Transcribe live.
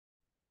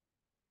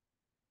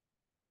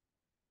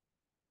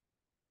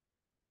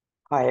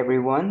Hi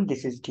everyone,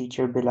 this is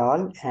teacher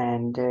Bilal,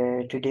 and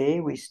today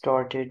we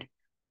started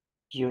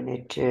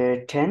unit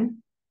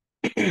 10.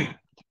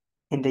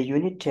 In the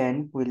unit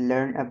 10, we'll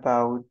learn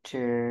about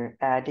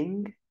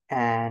adding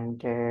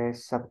and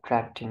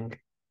subtracting.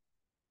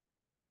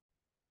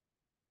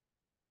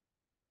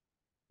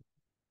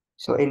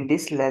 So in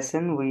this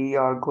lesson, we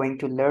are going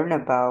to learn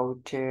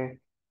about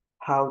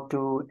how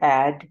to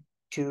add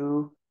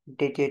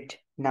two-digit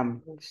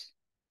numbers.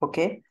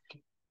 Okay,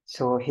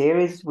 so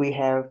we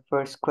have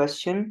first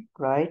question,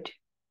 right?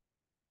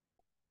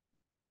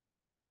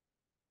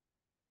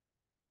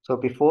 So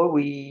before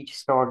we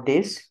start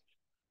this,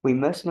 we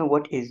must know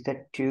what is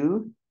the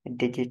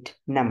two-digit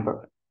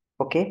number.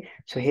 Okay,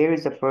 so here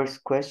is the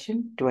first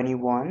question,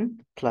 21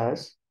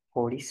 plus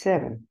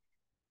 47.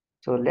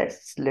 So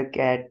let's look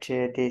at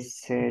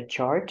this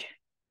chart.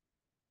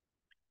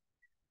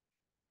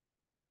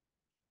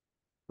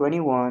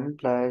 21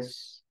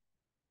 plus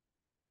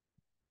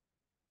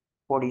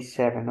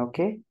 47,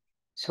 okay?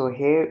 So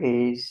here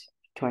is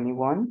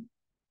 21.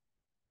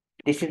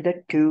 This is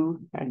the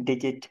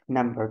two-digit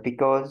number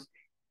because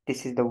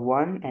this is the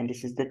 1 and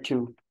this is the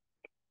 2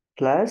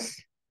 plus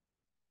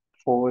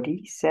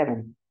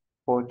 47.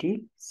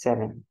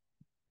 47.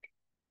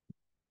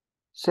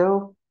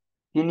 So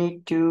you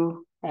need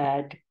to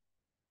add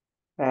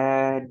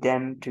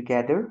them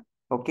together.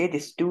 Okay,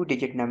 this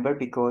two-digit number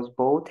because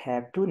both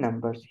have two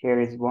numbers.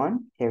 Here is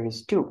 1, here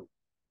is 2.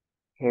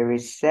 Here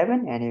is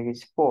 7 and here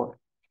is 4.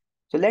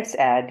 So let's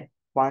add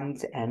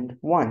ones and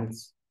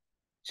ones.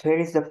 So here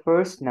is the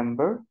first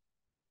number,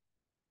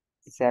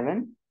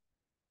 7,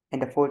 and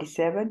the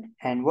 47.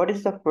 And what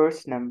is the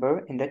first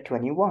number in the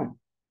 21?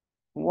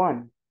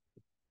 1.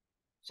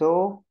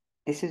 So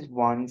this is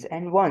ones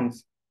and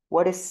ones.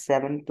 What is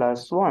 7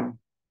 plus 1?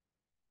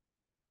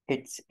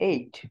 It's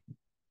 8.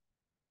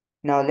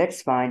 Now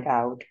let's find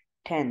out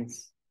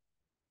tens.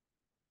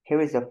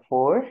 Here is a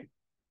 4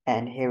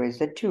 and here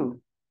is a 2.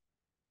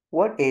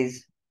 What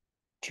is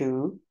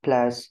 2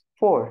 plus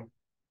 4?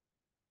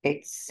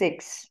 It's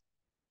 6.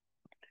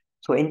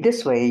 So in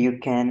this way you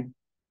can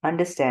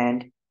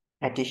understand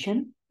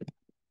addition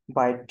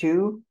by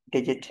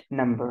two-digit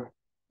number.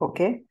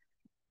 Okay?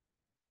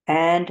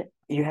 And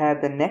you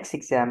have the next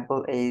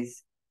example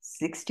is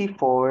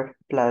 64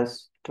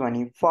 plus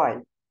 25.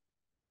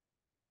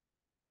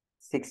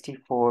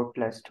 64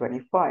 plus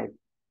 25.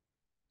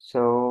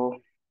 So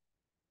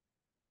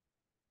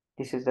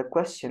this is the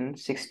question,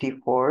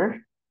 64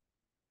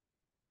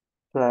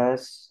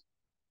 plus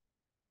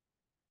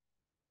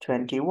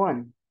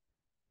 21.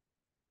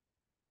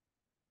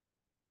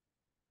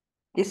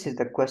 This is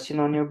the question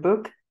on your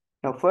book.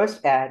 Now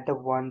first add the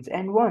ones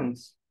and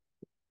ones.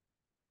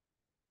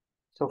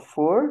 So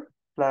 4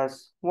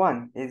 plus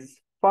 1 is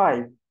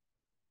 5.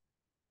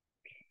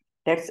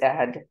 Let's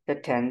add the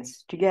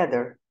tens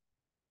together.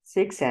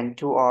 6 and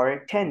 2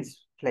 are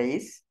tens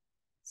place.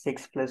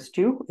 6 plus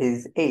 2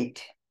 is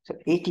 8. So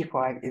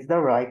 85 is the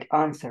right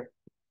answer.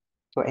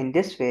 So in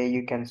this way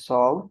you can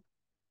solve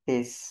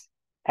this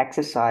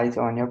exercise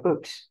on your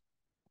books,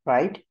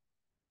 right?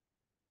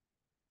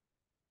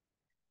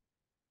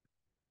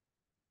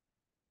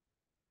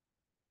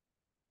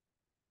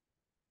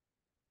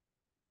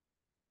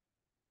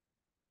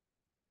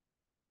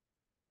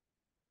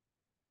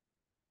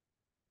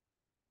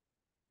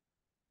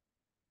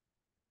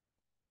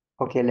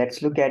 Okay,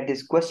 let's look at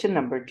this question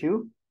number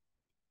 2.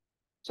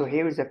 So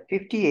here is a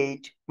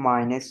 58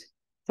 minus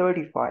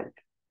 35.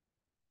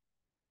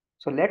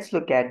 So let's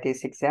look at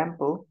this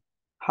example.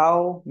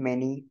 How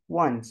many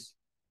ones?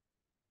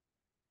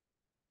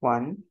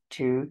 1,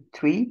 2,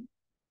 3,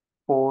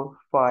 4,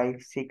 5,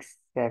 6,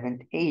 7,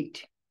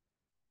 8.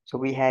 So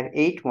we have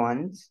 8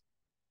 ones,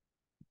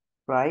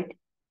 right?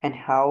 And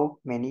how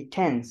many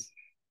tens?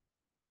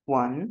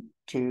 1,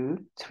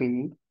 2,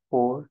 3,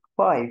 4,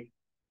 5.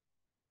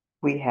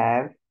 We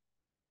have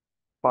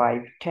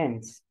 5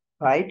 tens,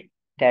 right?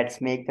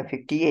 That's make the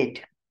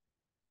 58.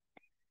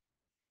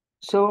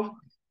 So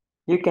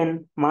you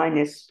can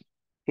minus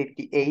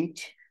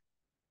 58.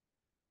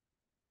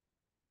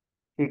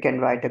 You can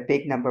write a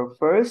big number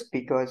first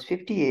because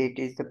 58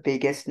 is the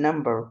biggest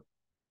number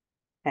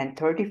and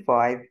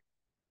 35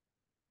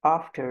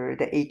 after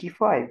the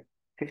 85,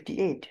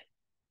 58.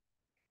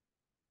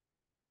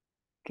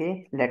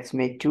 Okay, let's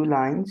make two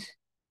lines.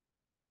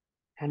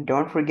 And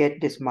don't forget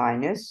this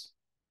minus.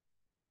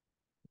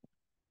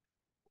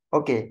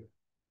 Okay,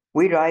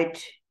 we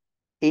write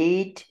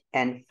 8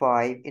 and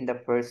 5 in the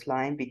first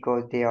line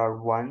because they are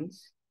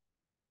ones.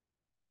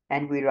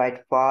 And we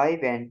write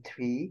 5 and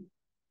 3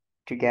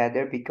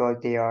 together because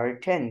they are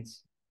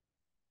tens.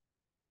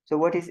 So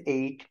what is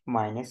 8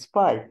 minus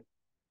 5?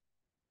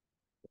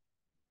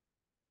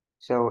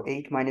 So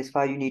 8 minus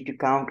 5, you need to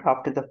count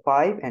after the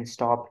 5 and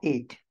stop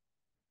 8.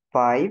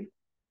 5,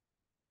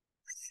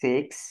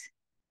 6,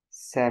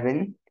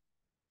 7,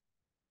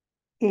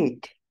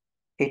 8.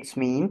 It's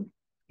mean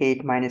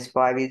 8 minus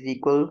 5 is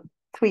equal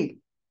 3.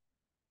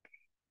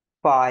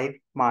 5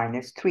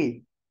 minus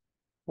 3.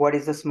 What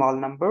is the small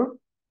number?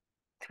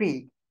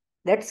 3.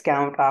 Let's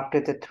count after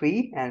the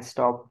 3 and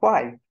stop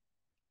 5.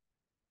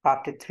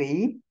 After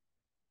 3,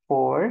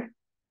 4,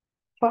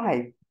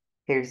 5.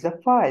 Here's the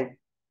 5.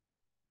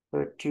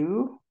 So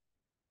 2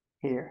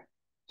 here.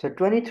 So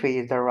 23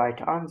 is the right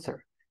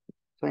answer.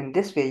 So in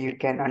this way you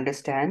can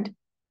understand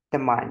the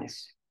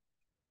minus.